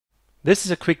This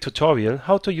is a quick tutorial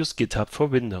how to use GitHub for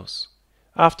Windows.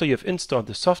 After you've installed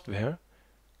the software,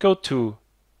 go to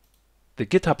the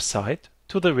GitHub site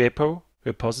to the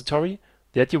repository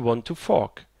that you want to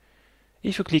fork.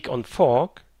 If you click on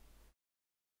fork,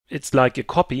 it's like a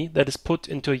copy that is put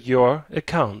into your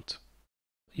account.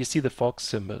 You see the fork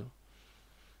symbol.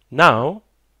 Now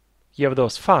you have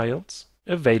those files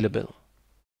available.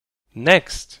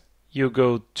 Next, you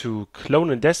go to clone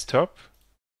a desktop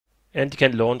and you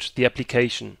can launch the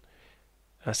application.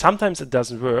 Sometimes it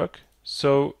doesn't work,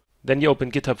 so then you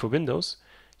open GitHub for Windows,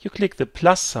 you click the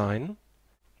plus sign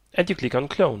and you click on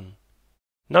clone.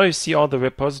 Now you see all the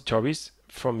repositories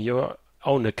from your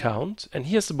own account, and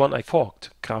here's the one I forked,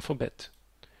 Graph-for-win.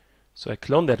 So I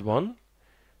clone that one,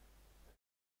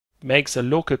 makes a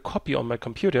local copy on my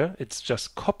computer, it's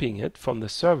just copying it from the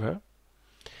server,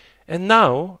 and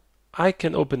now I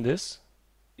can open this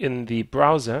in the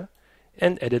browser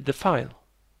and edit the file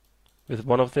with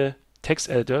one of the text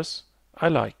editors I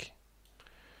like.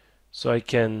 So I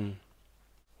can,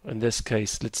 in this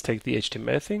case, let's take the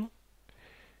HTML thing,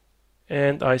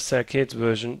 and I say it's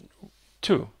version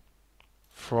 2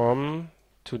 from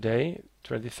today,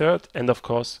 23rd, and of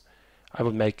course I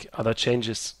will make other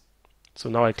changes. So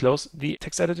now I close the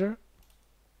text editor.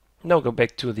 Now go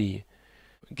back to the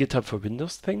GitHub for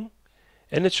Windows thing,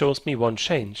 and it shows me one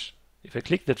change. If I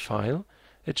click that file,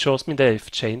 it shows me that I've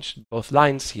changed both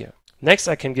lines here. Next,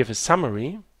 I can give a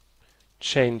summary,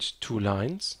 change 2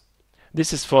 lines.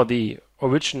 This is for the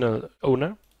original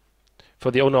owner,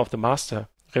 for the owner of the master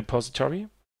repository,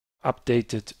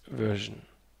 updated version.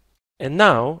 And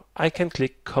now I can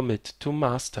click commit to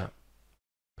master.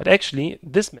 But actually,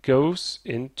 this goes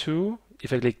into,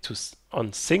 if I click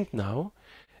on sync now,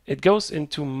 it goes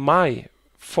into my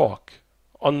fork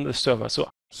on the server. So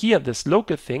here, this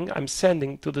local thing I'm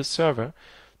sending to the server,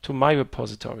 to my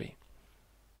repository.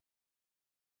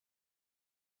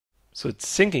 So it's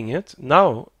syncing it.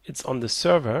 Now it's on the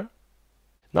server.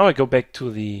 Now I go back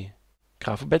to the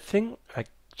Graph-for-win thing. I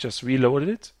just reloaded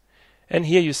it. And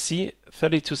here you see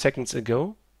 32 seconds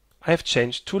ago, I have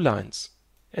changed 2 lines.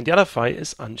 And the other file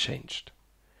is unchanged.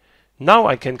 Now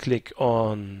I can click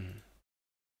on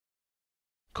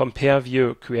compare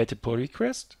view create a pull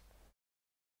request.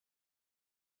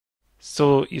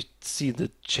 So you see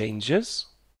the changes.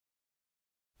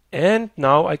 And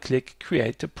now I click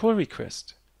create a pull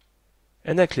request.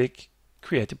 And I click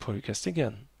create a pull request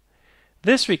again.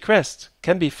 This request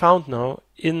can be found now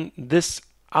in this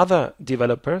other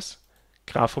developers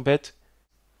Graph-for-win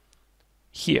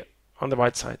here on the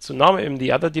right side. So now I'm in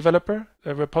the other developer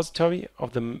repository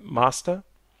of the master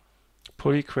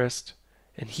pull request,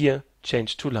 and here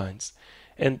change 2 lines.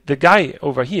 And the guy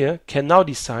over here can now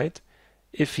decide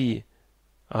if he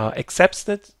accepts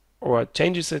it or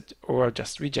changes it or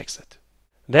just rejects it.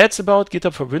 That's about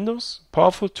GitHub for Windows,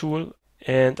 powerful tool,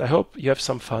 and I hope you have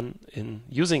some fun in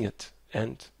using it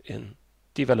and in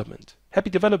development. Happy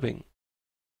developing!